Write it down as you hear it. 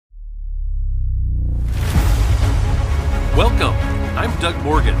Welcome. I'm Doug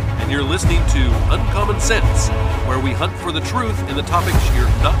Morgan, and you're listening to Uncommon Sense, where we hunt for the truth in the topics you're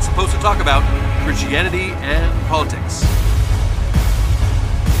not supposed to talk about, Christianity and politics.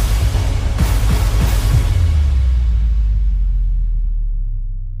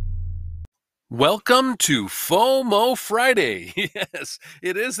 Welcome to FOMO Friday. Yes,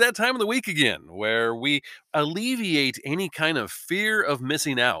 it is that time of the week again where we alleviate any kind of fear of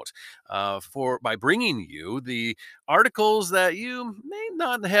missing out by bringing you the articles that you may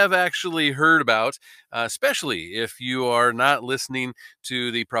not have actually heard about, especially if you are not listening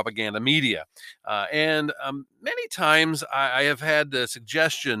to the propaganda media. And many times I have had the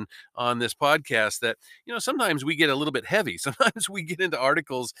suggestion on this podcast that, sometimes we get a little bit heavy. Sometimes we get into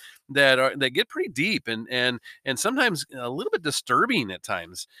articles that get pretty deep and sometimes a little bit disturbing at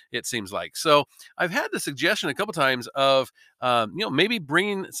times, it seems like. So I've had the suggestion a couple times of maybe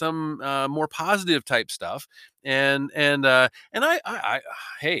bringing some more positive type stuff, and I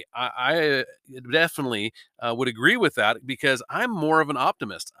definitely would agree with that, because I'm more of an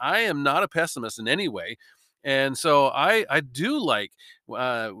optimist. I am not a pessimist in any way. And so I do like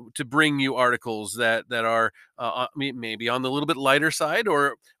to bring you articles that are maybe on the little bit lighter side,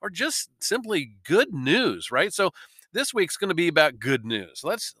 or just simply good news, right? So this week's going to be about good news.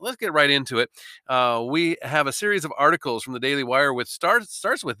 Let's get right into it. We have a series of articles from the Daily Wire with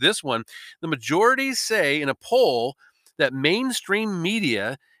starts with this one. The majority say in a poll that mainstream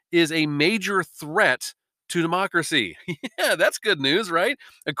media is a major threat to democracy. Yeah, that's good news, right?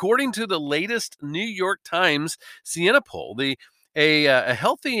 According to the latest New York Times Siena poll, a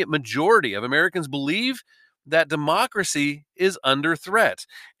healthy majority of Americans believe that democracy is under threat.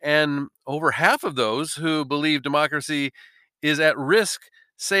 And over half of those who believe democracy is at risk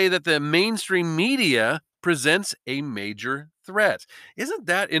say that the mainstream media presents a major threat. Isn't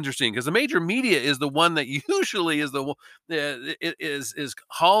that interesting? Because the major media is the one that usually is is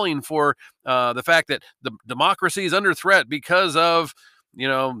calling for the fact that the democracy is under threat because of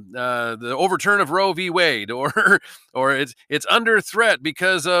the overturn of Roe v. Wade, or it's under threat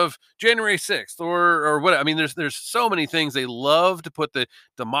because of January 6th, or what. I mean, there's so many things. They love to put the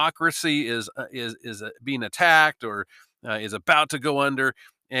democracy is being attacked, or is about to go under,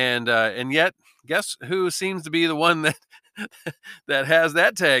 and yet, guess who seems to be the one that that has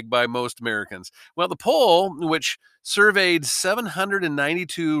that tag by most Americans? Well, the poll, which surveyed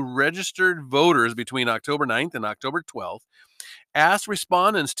 792 registered voters between October 9th and October 12th, asked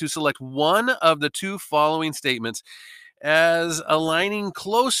respondents to select one of the two following statements as aligning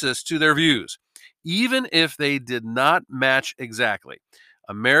closest to their views, even if they did not match exactly.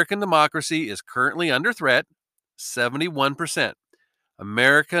 American democracy is currently under threat, 71%.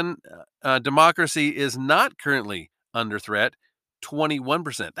 American democracy is not currently under threat,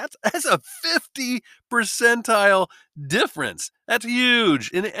 21%. That's a 50 percentile difference. That's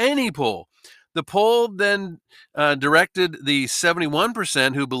huge in any poll. The poll then directed the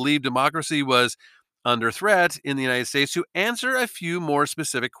 71% who believed democracy was under threat in the United States to answer a few more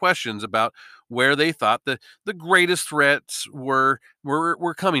specific questions about where they thought the greatest threats were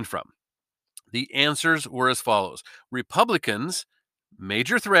coming from. The answers were as follows: Republicans,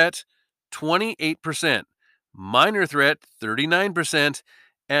 major threat, 28%, minor threat, 39%,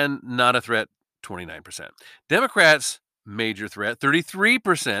 and not a threat, 29%. Democrats, major threat,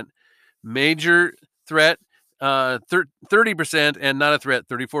 33%, major threat, 30%, and not a threat,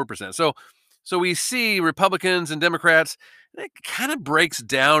 34%. So we see Republicans and Democrats. It kind of breaks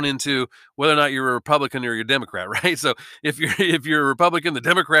down into whether or not you're a Republican or you're a Democrat, right? So if you're a Republican, the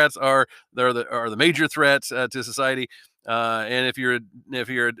Democrats are the major threats to society, and if you're of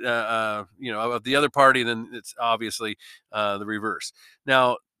the other party, then it's obviously the reverse.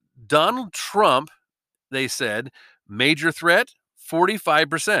 Now, Donald Trump, they said, major threat,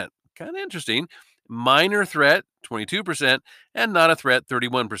 45%. Kind of interesting. Minor threat, 22%, and not a threat,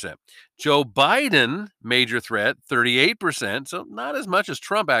 31%. Joe Biden, major threat, 38%, so not as much as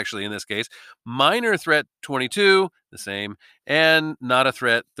Trump actually in this case. Minor threat, 22, the same, and not a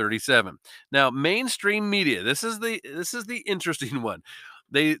threat, 37. Now, mainstream media, this is the interesting one.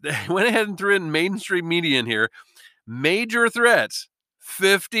 They went ahead and threw in mainstream media in here. Major threats,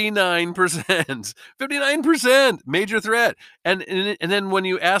 59%. 59% major threat. And then when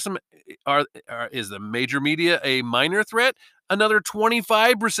you ask them, is the major media a minor threat? Another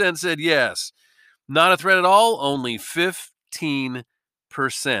 25% said yes. Not a threat at all, only 15%.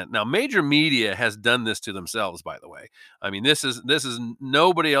 Now, major media has done this to themselves, by the way. I mean, this is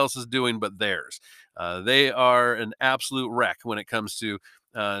nobody else's doing but theirs. They are an absolute wreck when it comes to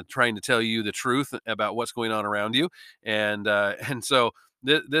trying to tell you the truth about what's going on around you, and so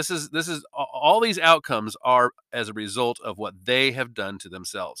This is all these outcomes are as a result of what they have done to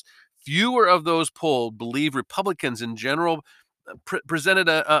themselves. Fewer of those polled believe Republicans in general presented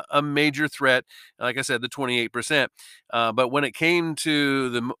a major threat. Like I said, the 28%. But when it came to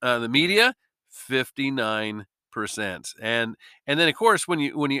the media, 59%. And then of course when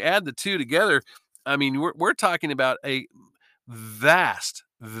you add the two together, I mean we're talking about a vast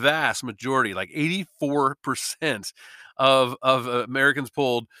majority, like 84% of Americans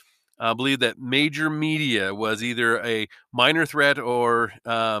polled believe that major media was either a minor threat or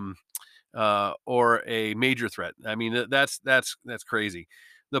a major threat. I mean, that's crazy.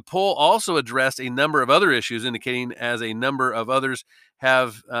 The poll also addressed a number of other issues, indicating as a number of others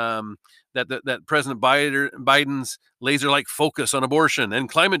have that President Biden's laser-like focus on abortion and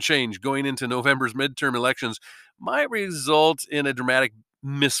climate change going into November's midterm elections might result in a dramatic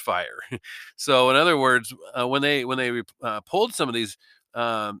misfire. So, in other words, when they pulled some of these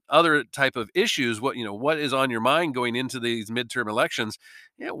other type of issues, what is on your mind going into these midterm elections,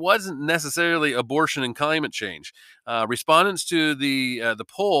 it wasn't necessarily abortion and climate change. Respondents to the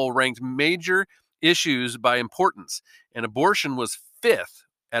poll ranked major issues by importance, and abortion was fifth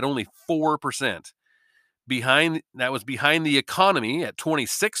at only 4%. Behind the economy at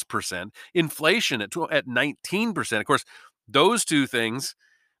 26%, inflation at 19%. Of course, those two things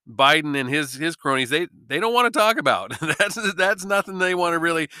Biden and his cronies, they don't want to talk about. That's nothing they want to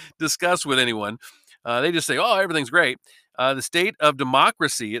really discuss with anyone. They just say, "Oh, everything's great." The state of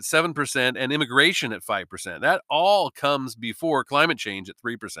democracy at 7% and immigration at 5%. That all comes before climate change at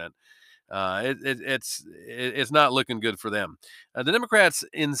 3%. It's not looking good for them. The Democrats'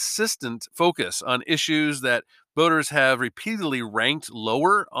 insistent focus on issues that voters have repeatedly ranked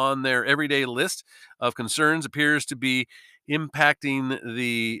lower on their everyday list of concerns appears to be impacting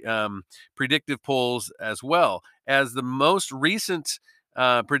the predictive polls as well as the most recent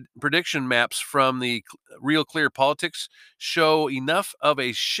prediction maps from the Real Clear Politics show enough of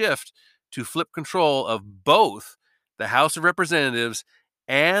a shift to flip control of both the House of Representatives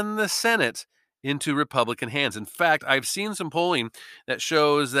and the Senate into Republican hands. In fact, I've seen some polling that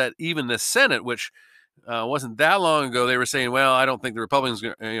shows that even the Senate, which wasn't that long ago, they were saying, "Well, I don't think the Republicans,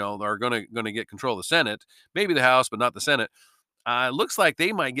 are going to get control of the Senate. Maybe the House, but not the Senate." Looks like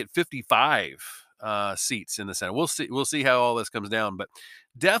they might get 55 seats in the Senate. We'll see. We'll see how all this comes down, but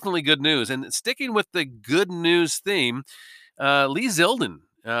definitely good news. And sticking with the good news theme, Lee Zeldin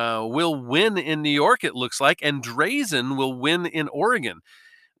will win in New York. It looks like, and Drazen will win in Oregon.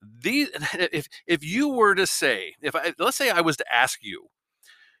 These, if you were to say, let's say I was to ask you,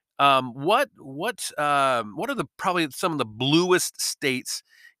 what are the probably some of the bluest states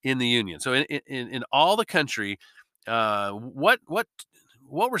in the union? So in all the country, what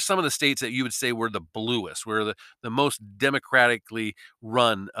were some of the states that you would say were the bluest, were the most democratically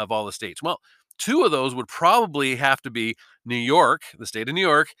run of all the states? Well, two of those would probably have to be New York, the state of New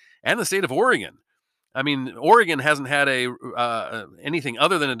York, and the state of Oregon. I mean, Oregon hasn't had anything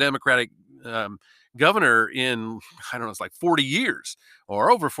other than a Democratic governor in, I don't know, it's like 40 years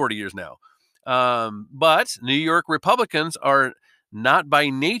or over 40 years now. But New York Republicans are not by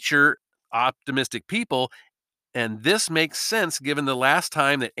nature optimistic people, and this makes sense given the last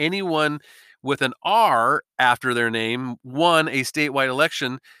time that anyone with an R after their name won a statewide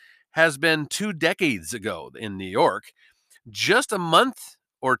election has been 2 decades ago in New York. Just a month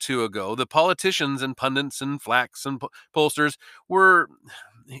or two ago, the politicians and pundits and flacks and pollsters were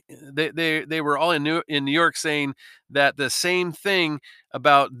they were all in New York saying that the same thing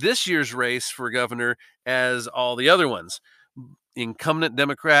about this year's race for governor as all the other ones. Incumbent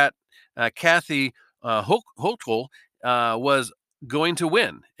Democrat Kathy Hochul was going to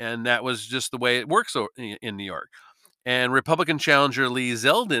win, and that was just the way it works in New York. And Republican challenger Lee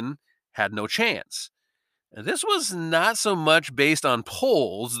Zeldin had no chance. This was not so much based on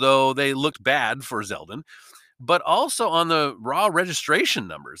polls, though they looked bad for Zeldin, but also on the raw registration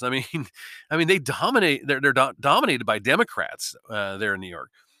numbers. I mean, they dominate. They're dominated by Democrats there in New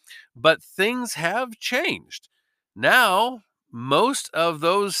York. But things have changed. Now, most of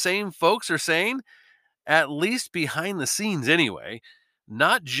those same folks are saying, at least behind the scenes anyway,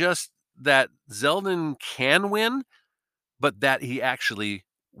 not just that Zeldin can win, but that he actually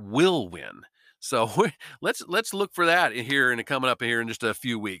will win. So let's look for that here and coming up here in just a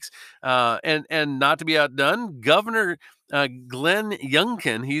few weeks. And not to be outdone, Governor Glenn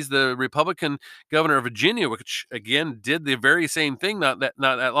Youngkin, he's the Republican governor of Virginia, which again did the very same thing not that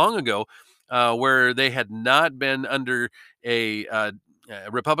long ago, where they had not been under a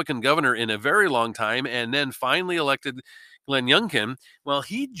Republican governor in a very long time, and then finally elected Glenn Youngkin, well,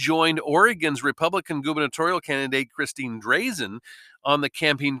 he joined Oregon's Republican gubernatorial candidate Christine Drazan on the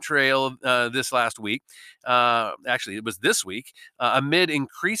campaign trail this last week. Actually, it was this week, amid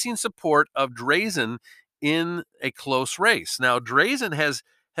increasing support of Drazan in a close race. Now, Drazan has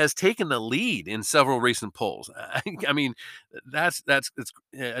taken the lead in several recent polls. I mean, that's it's.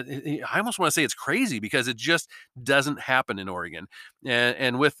 I almost want to say it's crazy because it just doesn't happen in Oregon,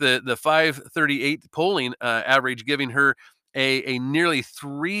 and with the 538 polling average giving her a nearly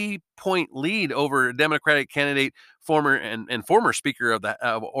 3-point lead over Democratic candidate former Speaker of the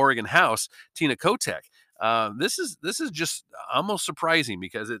Oregon House Tina Kotek. This is just almost surprising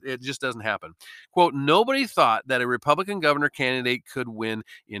because it just doesn't happen. Quote, nobody thought that a Republican governor candidate could win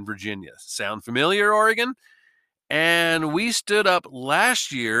in Virginia. Sound familiar, Oregon? And we stood up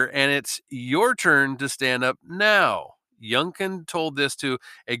last year, and it's your turn to stand up now. Youngkin told this to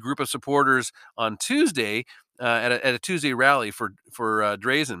a group of supporters on Tuesday at a Tuesday rally for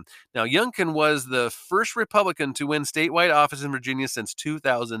Drazan. Now, Youngkin was the first Republican to win statewide office in Virginia since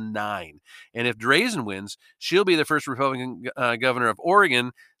 2009. And if Drazan wins, she'll be the first Republican governor of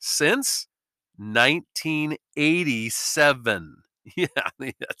Oregon since 1987. Yeah,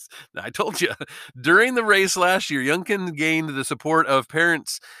 yes, I told you. During the race last year, Youngkin gained the support of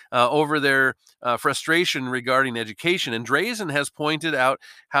parents over their frustration regarding education, and Drazan has pointed out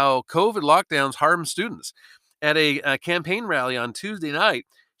how COVID lockdowns harm students. At a campaign rally on Tuesday night,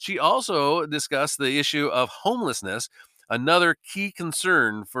 she also discussed the issue of homelessness, another key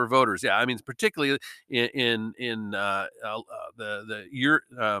concern for voters. Yeah, I mean, particularly in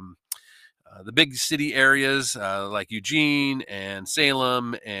the big city areas like Eugene and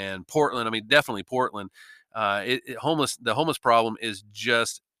Salem and Portland. I mean, definitely Portland. The homeless problem is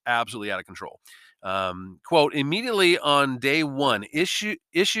just absolutely out of control. Quote, immediately on day one, issue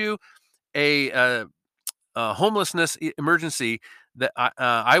a homelessness emergency that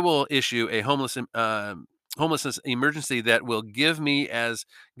I will issue a homelessness emergency that will give me as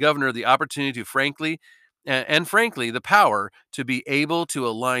governor the opportunity to frankly the power to be able to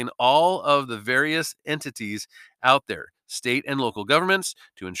align all of the various entities out there, state and local governments,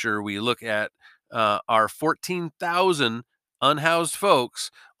 to ensure we look at our 14,000 unhoused folks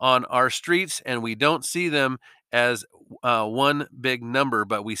on our streets and we don't see them as one big number,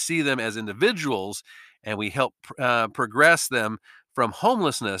 but we see them as individuals and we help progress them from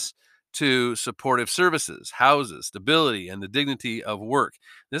homelessness to supportive services, houses, stability, and the dignity of work.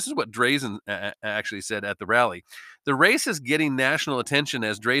 This is what Drazan actually said at the rally. The race is getting national attention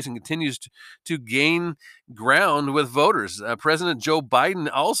as Drazan continues to gain ground with voters. President Joe Biden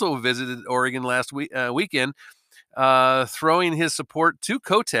also visited Oregon last weekend, throwing his support to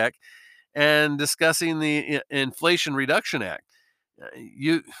Kotek and discussing the Inflation Reduction Act.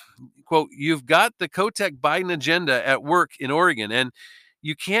 You quote, you've got the Kotek Biden agenda at work in Oregon, and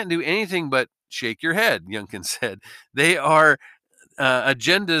you can't do anything but shake your head, Youngkin said. They are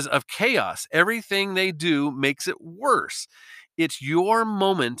agendas of chaos. Everything they do makes it worse. It's your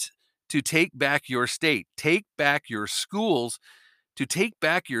moment to take back your state, take back your schools, to take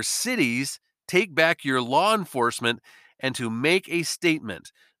back your cities, take back your law enforcement, and to make a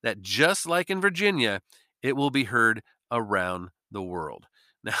statement that just like in Virginia, it will be heard around the world.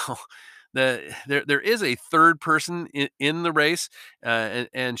 Now, there is a third person in the race,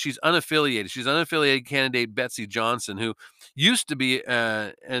 and she's unaffiliated. She's unaffiliated candidate Betsy Johnson, who used to be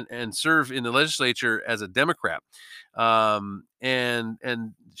and serve in the legislature as a Democrat, and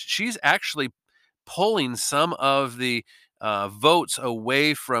she's actually pulling some of the votes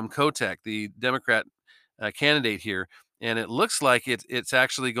away from Kotek, the Democrat candidate here, and it looks like it's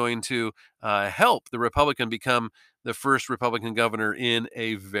actually going to help the Republican become the first Republican governor in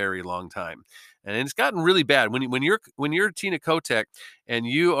a very long time. And it's gotten really bad when you're Tina Kotek and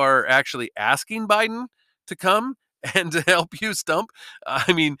you are actually asking Biden to come and to help you stump.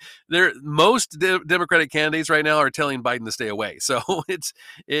 I mean, most Democratic candidates right now are telling Biden to stay away. So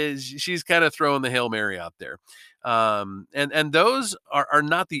she's kind of throwing the Hail Mary out there. And those are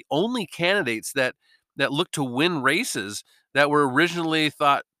not the only candidates that look to win races that were originally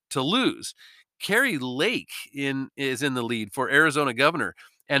thought to lose. Kari Lake is in the lead for Arizona governor,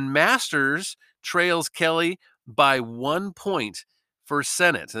 and Masters trails Kelly by 1 point for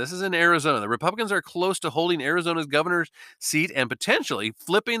Senate. This is in Arizona. The Republicans are close to holding Arizona's governor's seat and potentially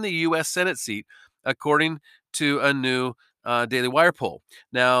flipping the U.S. Senate seat, according to a new Daily Wire poll.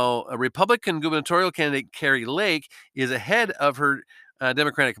 Now, a Republican gubernatorial candidate, Kari Lake, is ahead of her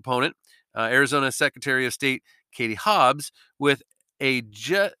Democratic opponent, Arizona Secretary of State Katie Hobbs, with a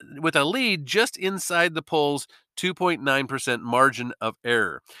lead just inside the poll's 2.9% margin of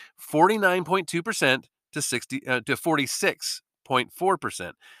error. 49.2% to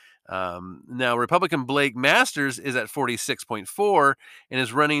 46.4%. Now, Republican Blake Masters is at 46.4 and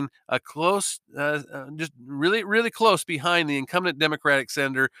is running a close, just really, really close behind the incumbent Democratic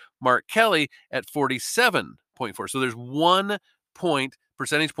Senator Mark Kelly at 47.4. So there's 1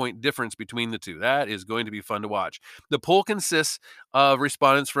 percentage point difference between the two. That is going to be fun to watch. The poll consists of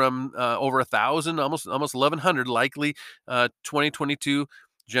respondents from over 1,000, almost 1,100 likely 2022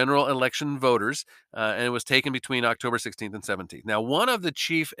 general election voters, and it was taken between October 16th and 17th. Now, one of the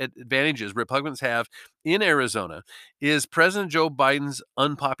chief advantages Republicans have in Arizona is President Joe Biden's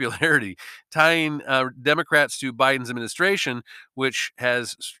unpopularity, tying Democrats to Biden's administration, which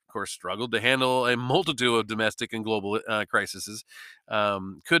has, of course, struggled to handle a multitude of domestic and global crises.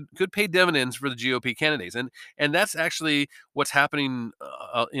 Could pay dividends for the GOP candidates, and that's actually what's happening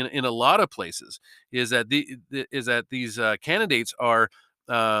in a lot of places. Is that these candidates are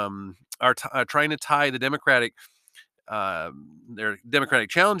trying to tie the their Democratic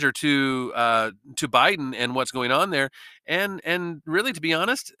challenger to Biden and what's going on there, and really, to be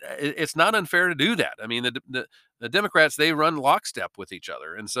honest, it's not unfair to do that. I mean, the Democrats, they run lockstep with each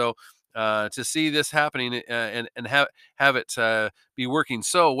other, and so to see this happening and have it be working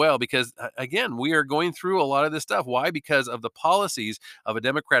so well, because again, we are going through a lot of this stuff. Why? Because of the policies of a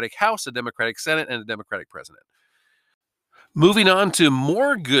Democratic House, a Democratic Senate, and a Democratic president. Moving on to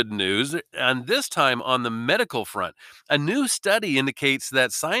more good news, and this time on the medical front. A new study indicates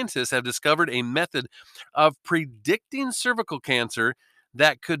that scientists have discovered a method of predicting cervical cancer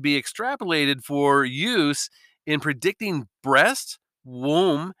that could be extrapolated for use in predicting breast,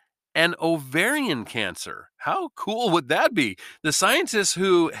 womb, and ovarian cancer. How cool would that be? The scientists,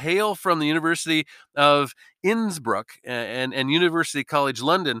 who hail from the University of Innsbruck and University College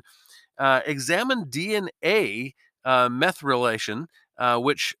London, examined DNA methylation,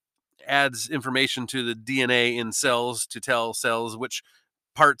 which adds information to the DNA in cells to tell cells which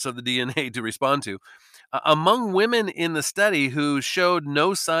parts of the DNA to respond to. Among women in the study who showed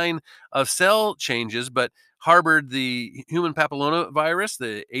no sign of cell changes but harbored the human papillomavirus,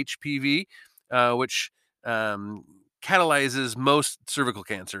 the HPV, which catalyzes most cervical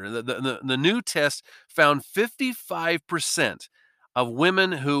cancer. The new test found 55% of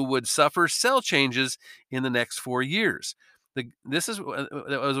women who would suffer cell changes in the next 4 years. That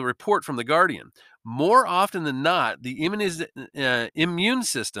was a report from The Guardian. More often than not, the immune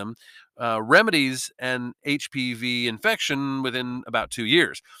system remedies an HPV infection within about 2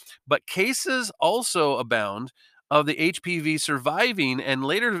 years. But cases also abound of the HPV surviving and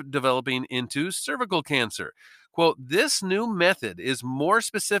later developing into cervical cancer. Quote, this new method is more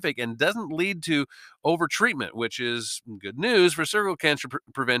specific and doesn't lead to overtreatment, which is good news for cervical cancer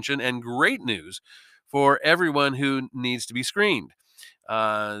prevention and great news for everyone who needs to be screened.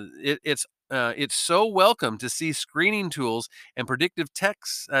 It's so welcome to see screening tools and predictive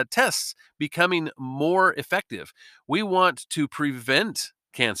tests becoming more effective. We want to prevent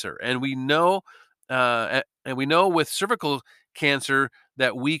cancer, and we know with cervical cancer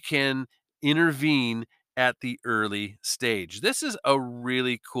that we can intervene at the early stage. This is a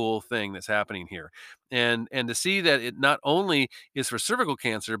really cool thing that's happening here. And to see that it not only is for cervical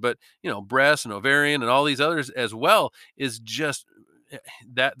cancer, but breast and ovarian and all these others as well, is just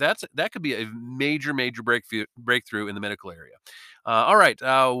that could be a major breakthrough in the medical area. All right,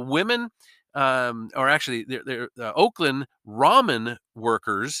 women, or actually, they're Oakland ramen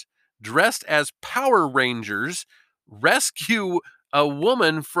workers dressed as Power Rangers rescue a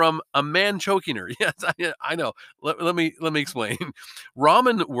woman from a man choking her. Yes, I know. Let me explain.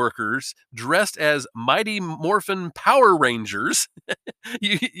 Ramen workers dressed as Mighty Morphin Power Rangers.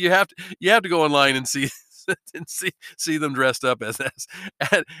 You have to go online and see and see them dressed up as this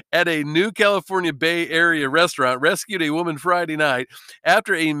at a New California Bay Area restaurant. Rescued a woman Friday night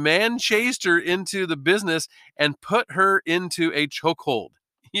after a man chased her into the business and put her into a chokehold.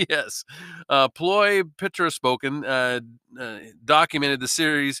 Yes. Ploy Petrospoken documented the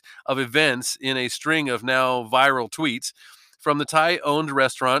series of events in a string of now viral tweets from the Thai-owned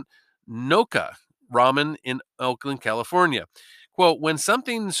restaurant Noka Ramen in Oakland, California. Quote, when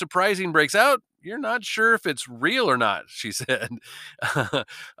something surprising breaks out, you're not sure if it's real or not, she said.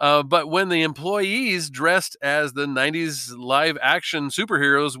 But when the employees dressed as the 90s live action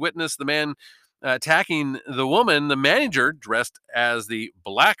superheroes witnessed the man attacking the woman, the manager, dressed as the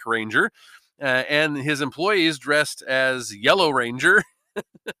Black Ranger, and his employees dressed as Yellow Ranger,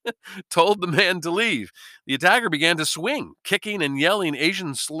 told the man to leave. The attacker began to swing, kicking and yelling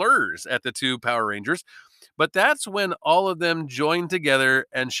Asian slurs at the two Power Rangers. But that's when all of them joined together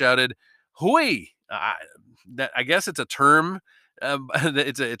and shouted, "Hui!" I guess it's a term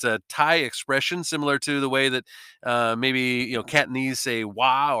It's a Thai expression similar to the way that maybe Cantonese say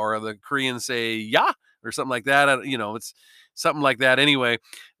 "wah" or the Koreans say "ya" or something like that. It's something like that. Anyway,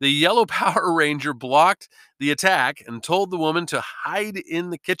 the yellow Power Ranger blocked the attack and told the woman to hide in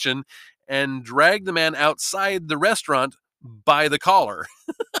the kitchen and drag the man outside the restaurant by the collar.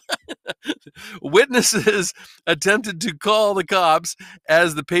 Witnesses attempted to call the cops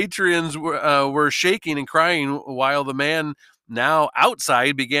as the patrons were shaking and crying while the man, now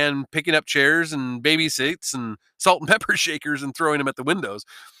outside, began picking up chairs and baby seats and salt and pepper shakers and throwing them at the windows.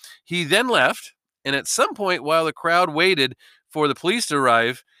 He then left, and at some point, while the crowd waited for the police to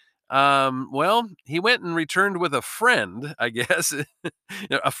arrive, well, he went and returned with a friend, I guess,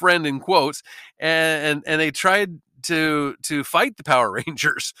 a friend in quotes, and they tried to fight the Power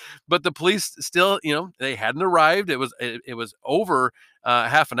Rangers, but the police still, they hadn't arrived. It was over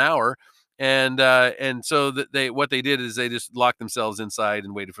half an hour, and so that they what they did is they just locked themselves inside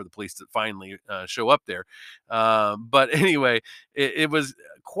and waited for the police to finally show up there. But anyway, it was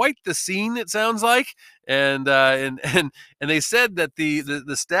quite the scene. It sounds like, and they said that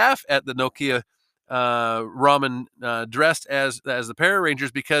the staff at the Nokia ramen dressed as the Power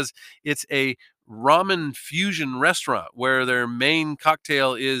Rangers because it's a ramen fusion restaurant where their main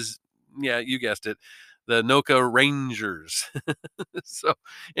cocktail is, yeah, you guessed it, the Noka Rangers. So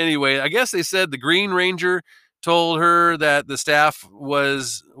anyway, I guess they said the Green Ranger told her that the staff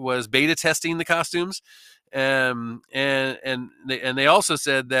was beta testing the costumes, and they also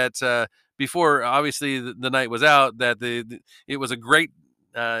said that before obviously the night was out that it was a great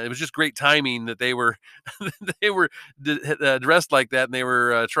it was just great timing that they were they were dressed like that and they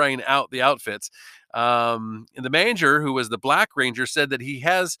were trying out the outfits. And the manager, who was the Black Ranger, said that he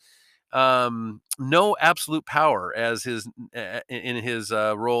has no absolute power as in his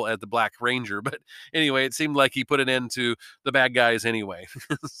role as the Black Ranger. But anyway, it seemed like he put an end to the bad guys anyway.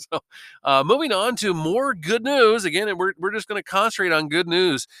 So, moving on to more good news. Again, and we're just going to concentrate on good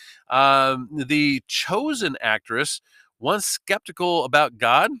news. The Chosen actress, once skeptical about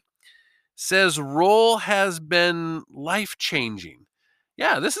God, says role has been life changing.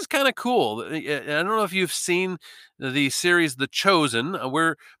 Yeah, this is kind of cool. I don't know if you've seen the series The Chosen.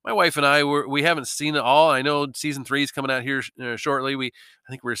 We're My wife and we haven't seen it all. I know season 3 is coming out here shortly. I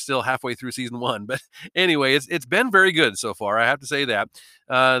think we're still halfway through season 1, but anyway, it's been very good so far. I have to say that.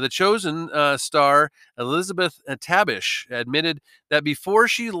 The Chosen star Elizabeth Tabish admitted that before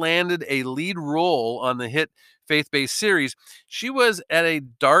she landed a lead role on the hit faith-based series, she was at a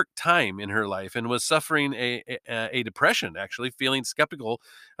dark time in her life and was suffering a depression, actually feeling skeptical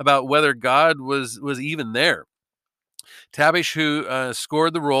about whether God was even there. Tabish, who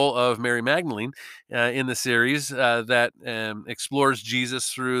scored the role of Mary Magdalene in the series that explores Jesus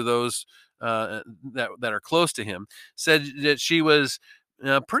through those that are close to him, said that she was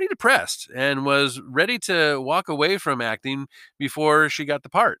pretty depressed and was ready to walk away from acting before she got the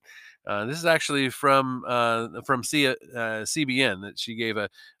part. This is actually from CBN that she gave an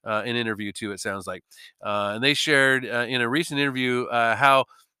interview to. It sounds like, and they shared in a recent interview how,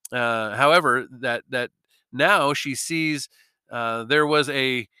 however, that now she sees there was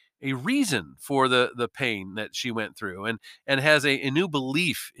a reason for the pain that she went through, and has a new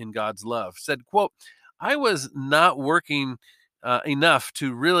belief in God's love. Said, quote, "I was not working enough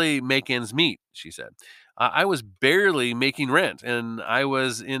to really make ends meet," she said. I was barely making rent and I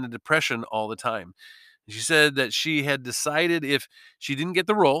was in a depression all the time. She said that she had decided if she didn't get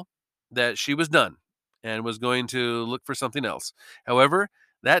the role, that she was done and was going to look for something else. However,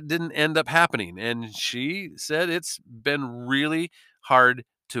 that didn't end up happening. And she said it's been really hard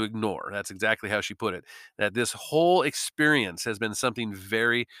to ignore. That's exactly how she put it. That this whole experience has been something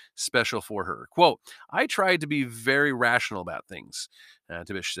very special for her. Quote, "I tried to be very rational about things,"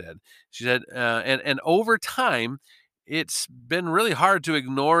 Tabish said. She said, and over time, it's been really hard to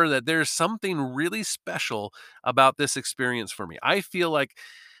ignore that there's something really special about this experience for me. I feel like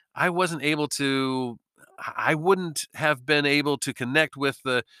I wasn't able to, I wouldn't have been able to connect with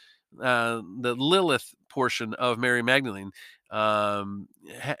the Lilith portion of Mary Magdalene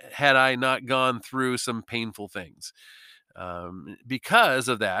had I not gone through some painful things. Because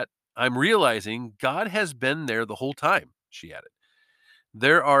of that, I'm realizing God has been there the whole time, she added.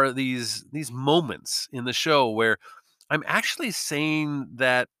 There are these moments in the show where I'm actually saying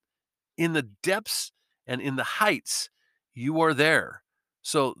that in the depths and in the heights, you are there.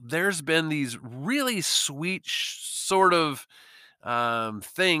 So there's been these really sweet sort of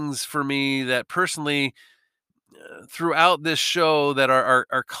things for me that personally throughout this show that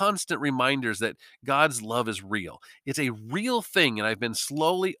are constant reminders that God's love is real. It's a real thing, and I've been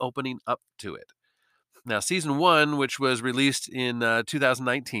slowly opening up to it. Now, season one, which was released in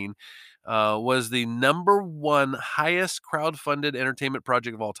 2019, was the number one highest crowd-funded entertainment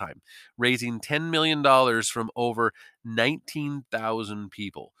project of all time, raising $10 million from over 19,000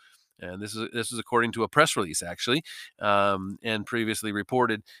 people. And this is according to a press release, actually, and previously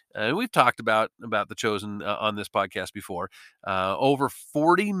reported. And we've talked about The Chosen on this podcast before. Over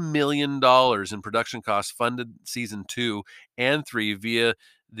 $40 million in production costs funded season 2 and 3 via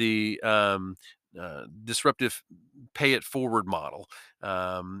the disruptive pay it forward model.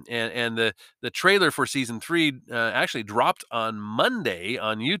 And the trailer for season 3 actually dropped on Monday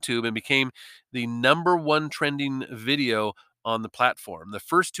on YouTube and became the number one trending video on the platform. The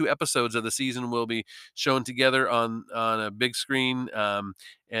first 2 episodes of the season will be shown together on a big screen, and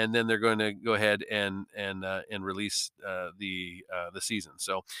then they're going to go ahead and release the season.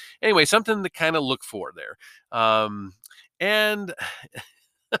 So anyway, something to kind of look for there. And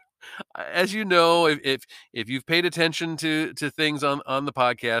as you know, if you've paid attention to things on the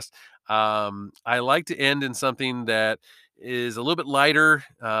podcast, I like to end in something that is a little bit lighter.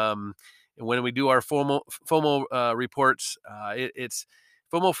 And when we do our FOMO reports, it's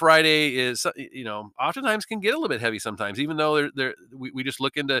FOMO Friday is, oftentimes can get a little bit heavy sometimes, even though we just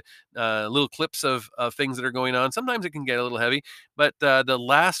look into little clips of things that are going on. Sometimes it can get a little heavy, but the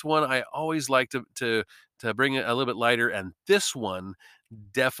last one I always like to bring it a little bit lighter, and this one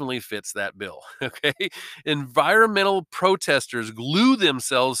definitely fits that bill. Okay. Environmental protesters glue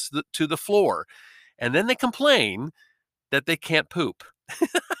themselves to the floor and then they complain that they can't poop.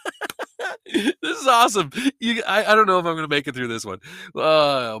 This is awesome. I don't know if I'm going to make it through this one.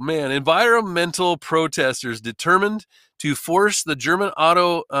 Oh, man. Environmental protesters determined to force the German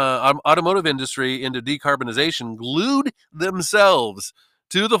automotive industry into decarbonization glued themselves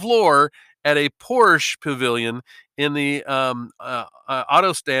to the floor at a Porsche pavilion in the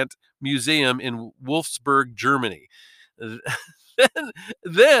Autostadt Museum in Wolfsburg, Germany.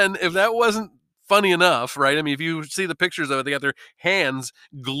 then, if that wasn't funny enough, right? I mean, if you see the pictures of it, they got their hands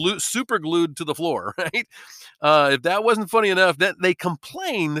super glued to the floor, right? If that wasn't funny enough, that they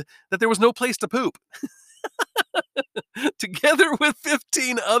complained that there was no place to poop. Together with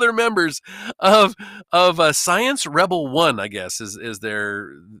 15 other members of Science Rebel One, I guess is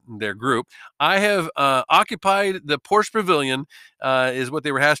their group. I have occupied the Porsche Pavilion, is what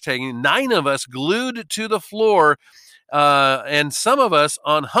they were hashtagging. 9 of us glued to the floor, and some of us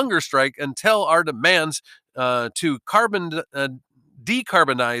on hunger strike until our demands to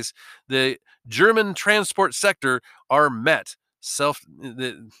decarbonize the German transport sector are met.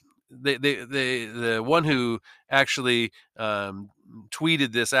 The one who actually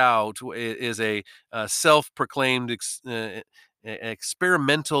tweeted this out is a self-proclaimed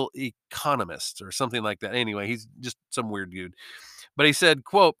experimental economist or something like that. Anyway, he's just some weird dude. But he said,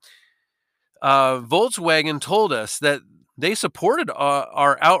 quote, Volkswagen told us that they supported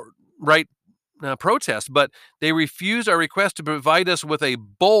our outright protest, but they refused our request to provide us with a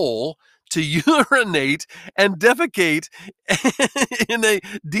bowl to urinate and defecate in a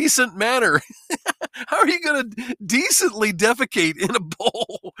decent manner. How are you going to decently defecate in a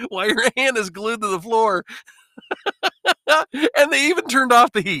bowl while your hand is glued to the floor? And they even turned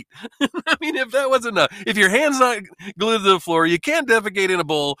off the heat. I mean, if that wasn't enough, if your hand's not glued to the floor, you can't defecate in a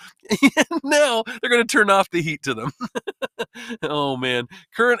bowl. Now they're going to turn off the heat to them. Oh, man.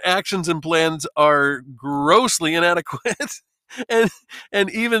 Current actions and plans are grossly inadequate. And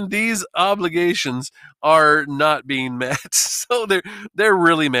even these obligations are not being met. So they're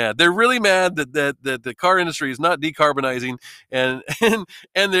really mad. They're really mad that the car industry is not decarbonizing. And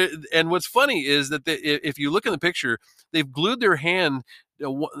what's funny is that if you look in the picture, they've glued their hand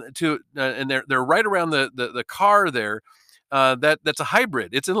to and they're right around the car there. That's a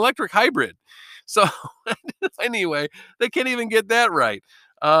hybrid. It's an electric hybrid. So anyway, they can't even get that right.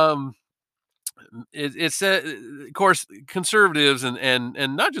 It's of course conservatives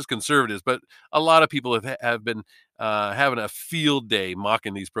and not just conservatives, but a lot of people have been having a field day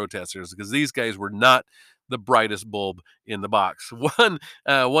mocking these protesters because these guys were not the brightest bulb in the box.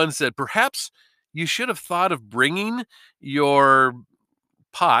 One said, perhaps you should have thought of bringing your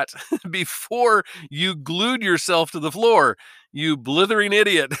pot before you glued yourself to the floor, you blithering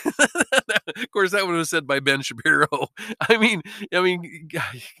idiot. Of course, that one was said by Ben Shapiro. I mean,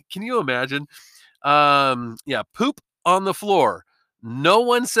 can you imagine? Yeah, poop on the floor. No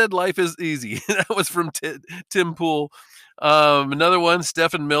one said life is easy. That was from Tim Pool. Another one,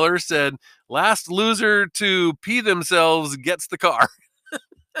 Stephen Miller said, last loser to pee themselves gets the car.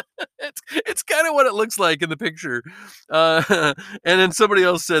 It's kind of what it looks like in the picture. And then somebody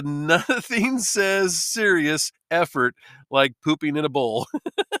else said, nothing says serious effort like pooping in a bowl.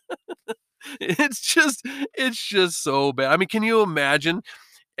 It's just so bad. I mean, can you imagine?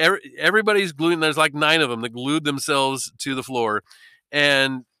 Everybody's gluing. There's like 9 of them that glued themselves to the floor,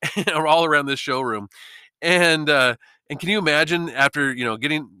 and are all around this showroom. And and can you imagine after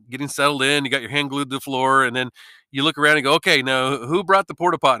getting settled in, you got your hand glued to the floor, and then you look around and go, okay, now who brought the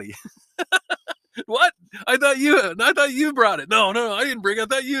porta potty? What? I thought you brought it. No, no, I didn't bring it. I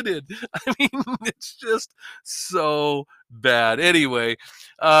thought you did. I mean, it's just so bad. Anyway,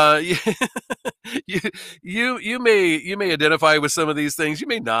 you you you may identify with some of these things. You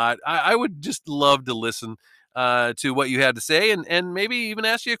may not. I would just love to listen to what you had to say, and maybe even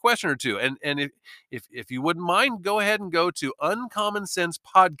ask you a question or two. And if you wouldn't mind, go ahead and go to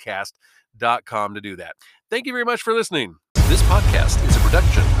uncommonsensepodcast.com to do that. Thank you very much for listening. This podcast is a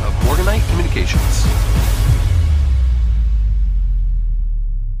production of Morganite Communications.